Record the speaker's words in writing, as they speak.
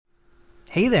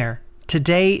Hey there.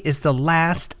 Today is the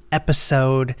last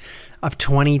episode of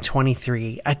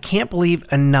 2023. I can't believe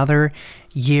another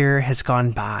year has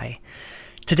gone by.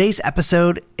 Today's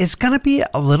episode is going to be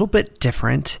a little bit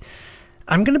different.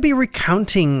 I'm going to be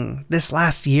recounting this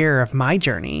last year of my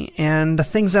journey and the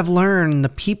things I've learned, the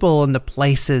people and the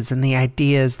places and the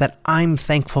ideas that I'm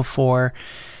thankful for,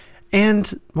 and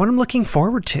what I'm looking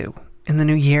forward to in the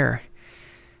new year.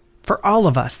 For all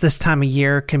of us, this time of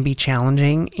year can be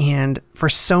challenging, and for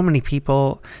so many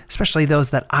people, especially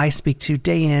those that I speak to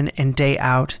day in and day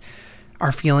out,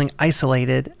 are feeling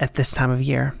isolated at this time of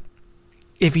year.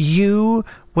 If you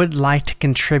would like to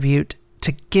contribute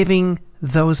to giving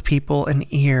those people an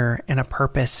ear and a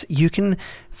purpose, you can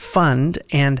fund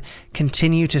and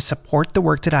continue to support the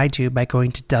work that I do by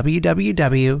going to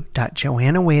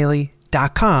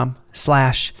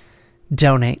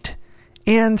www.joannawhaley.com/donate.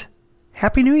 And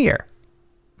Happy New Year.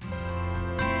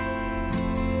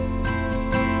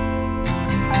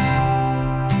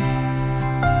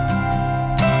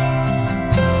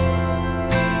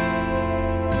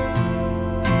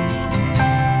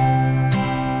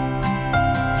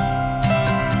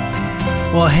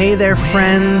 Well, hey there,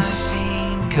 friends.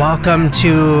 Welcome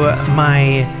to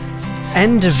my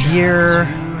end of year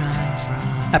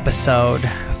episode.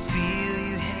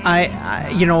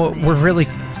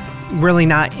 We're really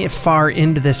not far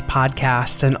into this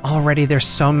podcast, and already there's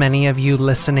so many of you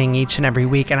listening each and every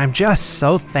week, and I'm just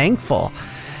so thankful.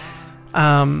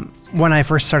 When I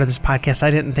first started this podcast,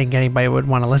 I didn't think anybody would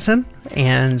want to listen,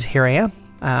 and here I am.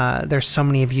 There's so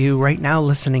many of you right now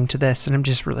listening to this, and I'm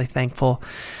just really thankful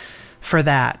for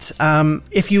that.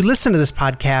 If you listen to this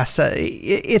podcast,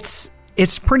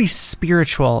 it's pretty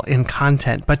spiritual in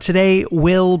content, but today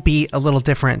will be a little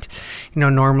different.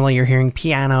 Normally you're hearing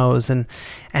pianos and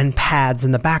pads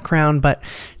in the background, but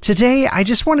today I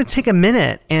just want to take a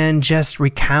minute and just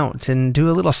recount and do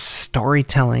a little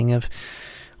storytelling of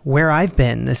where I've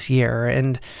been this year.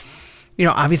 And,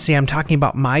 obviously I'm talking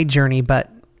about my journey, but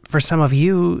for some of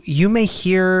you, you may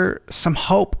hear some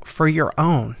hope for your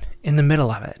own in the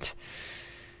middle of it.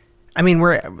 I mean,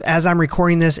 as I'm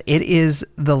recording this, it is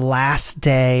the last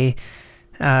day.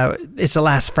 It's the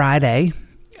last Friday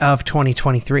of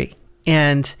 2023.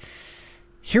 And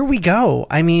here we go.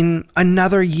 I mean,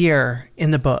 another year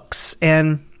in the books.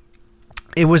 And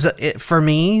it was, for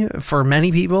me, for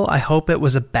many people, I hope it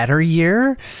was a better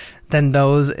year than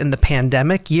those in the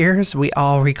pandemic years. We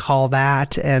all recall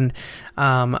that. And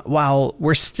while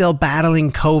we're still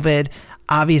battling COVID,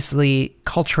 obviously,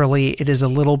 culturally, it is a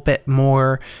little bit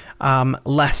more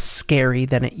less scary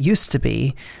than it used to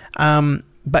be.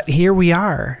 But here we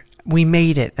are. We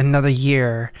made it another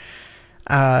year.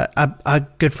 A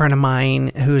good friend of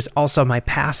mine, who's also my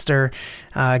pastor,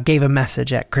 gave a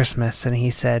message at Christmas, and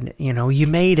he said, you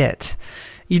made it.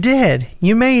 You did.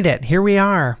 You made it. Here we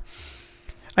are.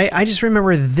 I just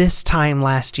remember this time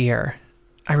last year.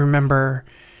 I remember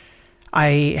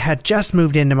I had just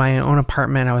moved into my own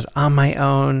apartment. I was on my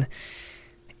own.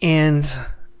 And,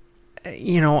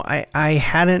 I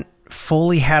hadn't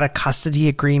fully had a custody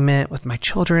agreement with my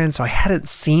children, so I hadn't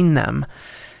seen them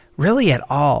really at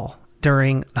all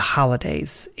during the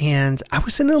holidays. And I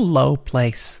was in a low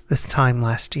place this time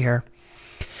last year.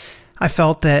 I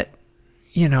felt that,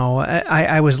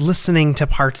 I was listening to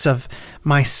parts of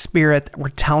my spirit that were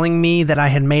telling me that I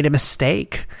had made a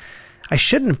mistake. I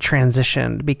shouldn't have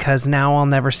transitioned because now I'll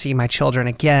never see my children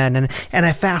again. And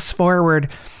I fast forward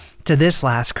to this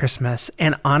last Christmas.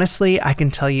 And honestly, I can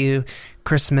tell you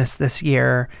Christmas this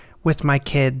year with my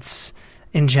kids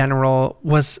in general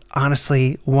was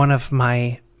honestly one of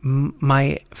my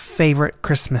favorite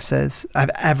Christmases I've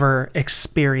ever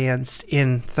experienced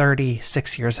in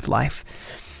 36 years of life.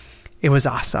 It was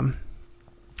awesome.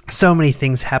 So many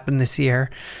things happened this year.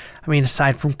 I mean,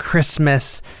 aside from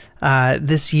Christmas,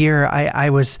 this year I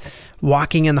was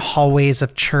walking in the hallways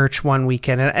of church one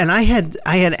weekend, and I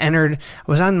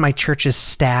was on my church's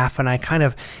staff, and I kind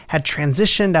of had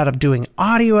transitioned out of doing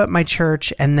audio at my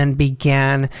church and then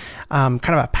began kind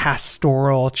of a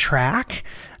pastoral track,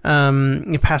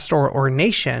 pastoral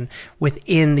ordination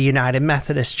within the United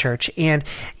Methodist Church. And,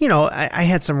 I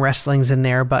had some wrestlings in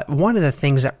there, but one of the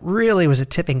things that really was a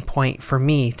tipping point for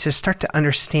me to start to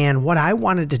understand what I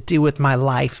wanted to do with my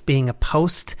life being a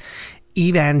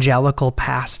post-evangelical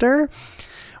pastor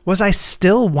was I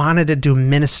still wanted to do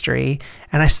ministry,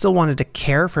 and I still wanted to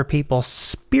care for people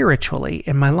spiritually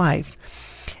in my life.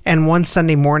 And one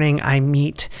Sunday morning, I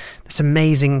meet this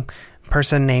amazing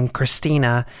person named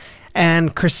Christina.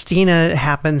 And Christina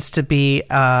happens to be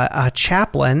a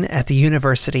chaplain at the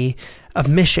University of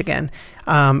Michigan.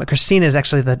 Christina is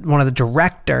actually one of the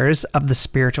directors of the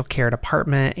spiritual care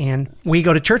department, and we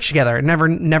go to church together.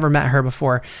 Never met her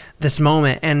before this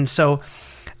moment. And so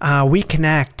we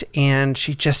connect, and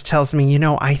she just tells me,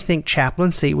 I think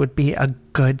chaplaincy would be a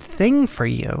good thing for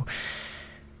you.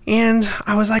 And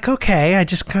I was like, okay. I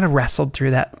just kind of wrestled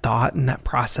through that thought and that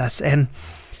process, and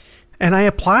I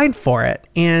applied for it,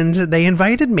 and they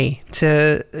invited me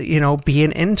to, be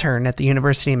an intern at the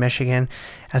University of Michigan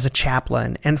as a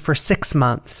chaplain. And for 6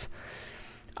 months,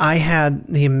 I had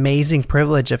the amazing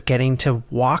privilege of getting to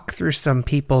walk through some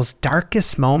people's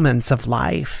darkest moments of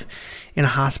life in a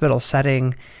hospital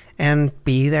setting and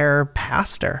be their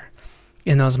pastor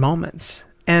in those moments.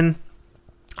 And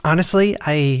honestly,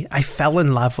 I fell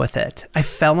in love with it. I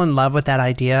fell in love with that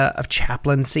idea of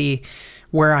chaplaincy,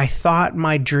 where I thought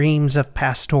my dreams of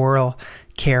pastoral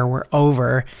care were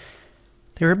over.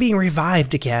 They were being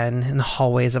revived again in the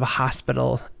hallways of a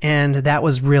hospital. And that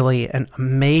was really an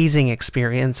amazing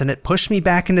experience. And it pushed me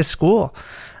back into school.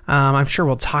 I'm sure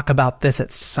we'll talk about this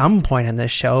at some point in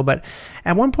this show, but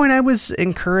at one point I was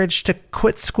encouraged to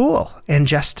quit school and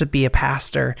just to be a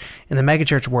pastor in the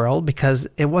megachurch world because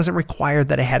it wasn't required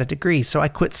that I had a degree. So I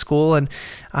quit school, and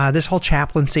this whole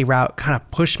chaplaincy route kind of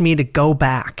pushed me to go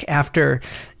back after,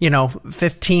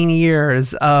 15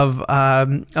 years of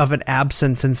an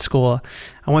absence in school.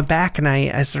 I went back and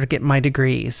I started getting my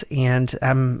degrees, and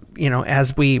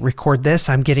as we record this,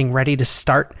 I'm getting ready to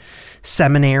start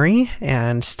seminary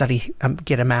and study,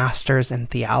 get a master's in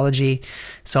theology.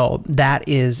 So that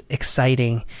is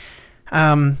exciting.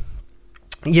 I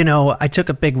took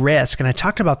a big risk, and I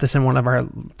talked about this in one of our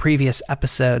previous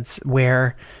episodes,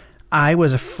 where I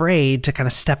was afraid to kind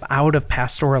of step out of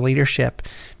pastoral leadership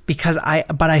because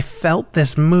I felt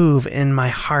this move in my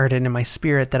heart and in my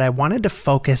spirit that I wanted to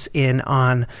focus in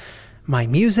on my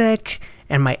music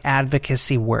and my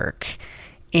advocacy work.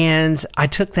 And I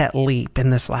took that leap in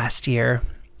this last year.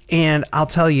 And I'll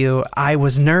tell you, I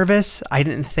was nervous. I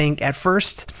didn't think at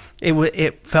first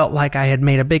it felt like I had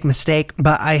made a big mistake,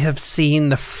 but I have seen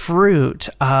the fruit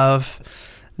of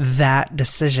that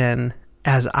decision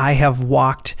as I have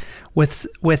walked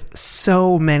with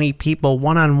so many people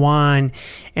one-on-one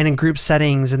and in group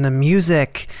settings, and the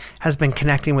music has been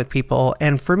connecting with people.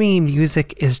 And for me,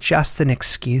 music is just an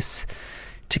excuse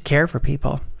to care for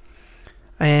people.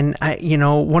 And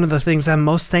one of the things I'm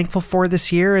most thankful for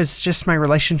this year is just my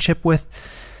relationship with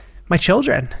my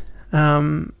children.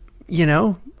 And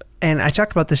I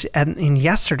talked about this in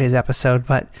yesterday's episode,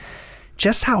 but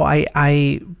just how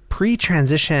I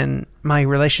pre-transition my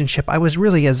relationship, I was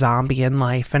really a zombie in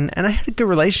life, and I had a good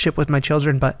relationship with my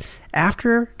children, but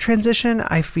after transition,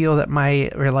 I feel that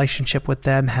my relationship with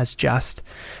them has just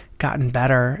gotten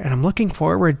better, and I'm looking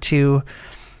forward to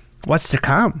what's to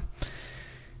come.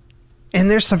 And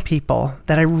there's some people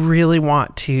that I really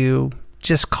want to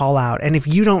just call out. And if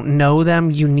you don't know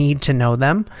them, you need to know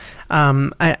them.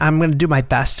 I'm going to do my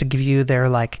best to give you their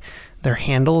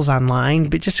handles online,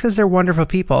 but just because they're wonderful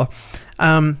people.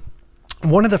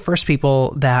 One of the first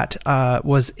people that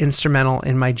was instrumental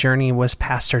in my journey was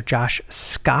Pastor Josh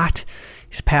Scott.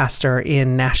 He's a pastor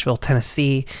in Nashville,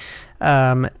 Tennessee.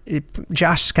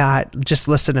 Josh Scott just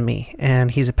listened to me,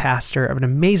 and he's a pastor of an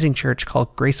amazing church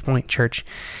called Grace Point Church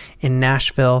in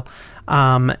Nashville.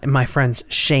 My friends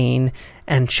Shane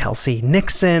and Chelsea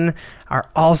Nixon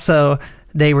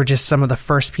they were just some of the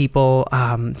first people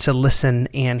to listen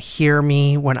and hear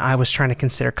me when I was trying to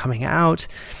consider coming out.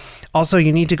 Also,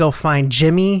 you need to go find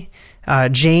James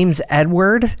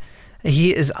Edward.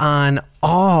 He is on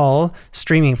all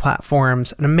streaming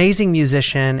platforms, an amazing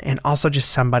musician, and also just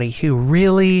somebody who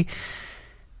really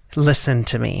listened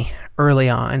to me early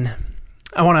on.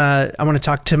 I want to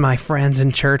talk to my friends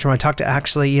in church. I want to talk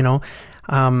to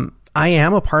I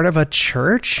am a part of a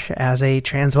church as a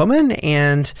trans woman,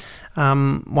 and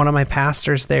one of my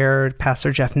pastors there,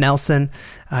 Pastor Jeff Nelson,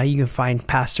 you can find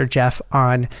Pastor Jeff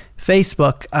on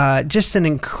Facebook, just an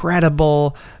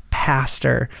incredible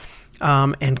pastor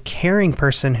and caring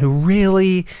person who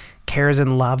really cares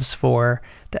and loves for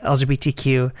the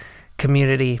LGBTQ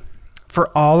community. For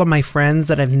all of my friends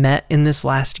that I've met in this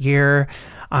last year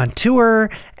on tour,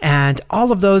 and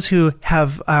all of those who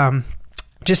have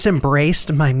just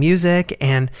embraced my music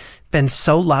and been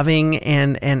so loving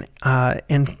and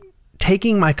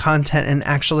taking my content and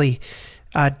actually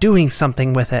doing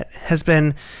something with it has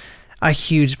been a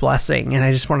huge blessing. And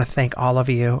I just want to thank all of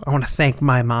you. I want to thank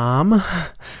my mom.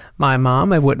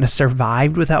 I wouldn't have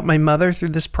survived without my mother through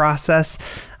this process.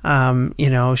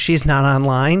 She's not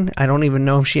online. I don't even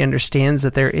know if she understands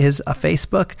that there is a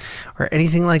Facebook or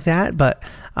anything like that. But,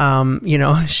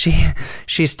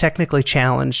 she's technically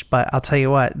challenged. But I'll tell you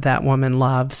what, that woman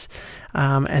loves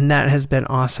And that has been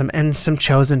awesome. And some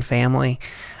chosen family.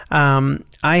 I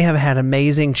have had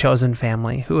amazing chosen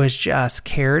family who has just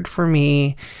cared for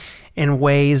me in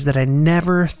ways that I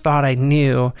never thought I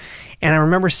knew. And I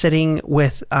remember sitting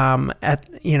with,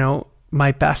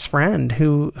 my best friend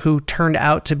who turned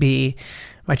out to be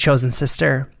my chosen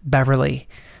sister, Beverly.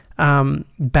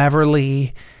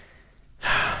 Beverly's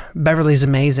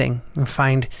amazing. You'll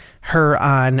find her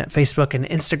on Facebook and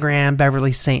Instagram,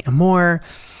 Beverly St. Amour.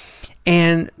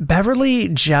 And Beverly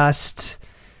just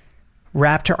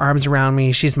wrapped her arms around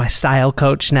me. She's my style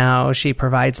coach now. She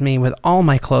provides me with all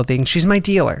my clothing. She's my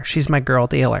dealer. She's my girl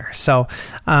dealer. So,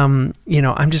 I'm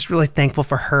just really thankful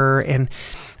for her and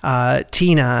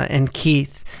Tina and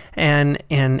Keith and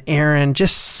Aaron,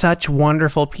 just such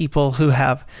wonderful people who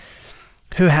have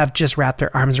just wrapped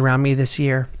their arms around me this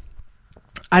year.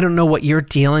 I don't know what you're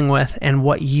dealing with and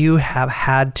what you have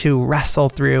had to wrestle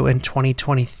through in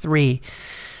 2023.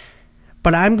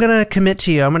 But I'm going to commit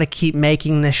to you. I'm going to keep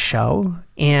making this show,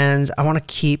 and I want to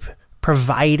keep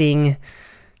providing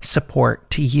support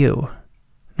to you.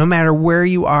 No matter where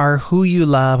you are, who you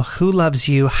love, who loves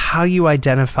you, how you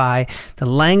identify, the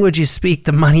language you speak,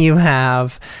 the money you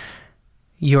have,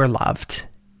 you're loved.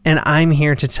 And I'm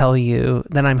here to tell you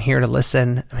that I'm here to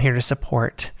listen. I'm here to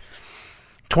support.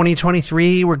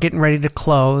 2023, we're getting ready to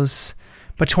close.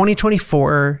 But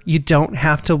 2024, you don't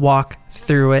have to walk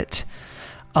through it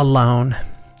alone. I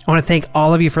want to thank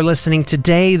all of you for listening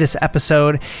today. This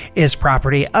episode is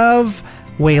property of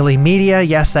Whaley Media.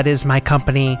 Yes, that is my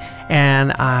company,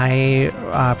 and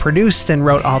I produced and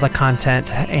wrote all the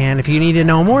content. And if you need to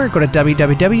know more, go to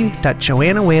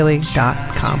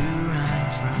www.joannawhaley.com.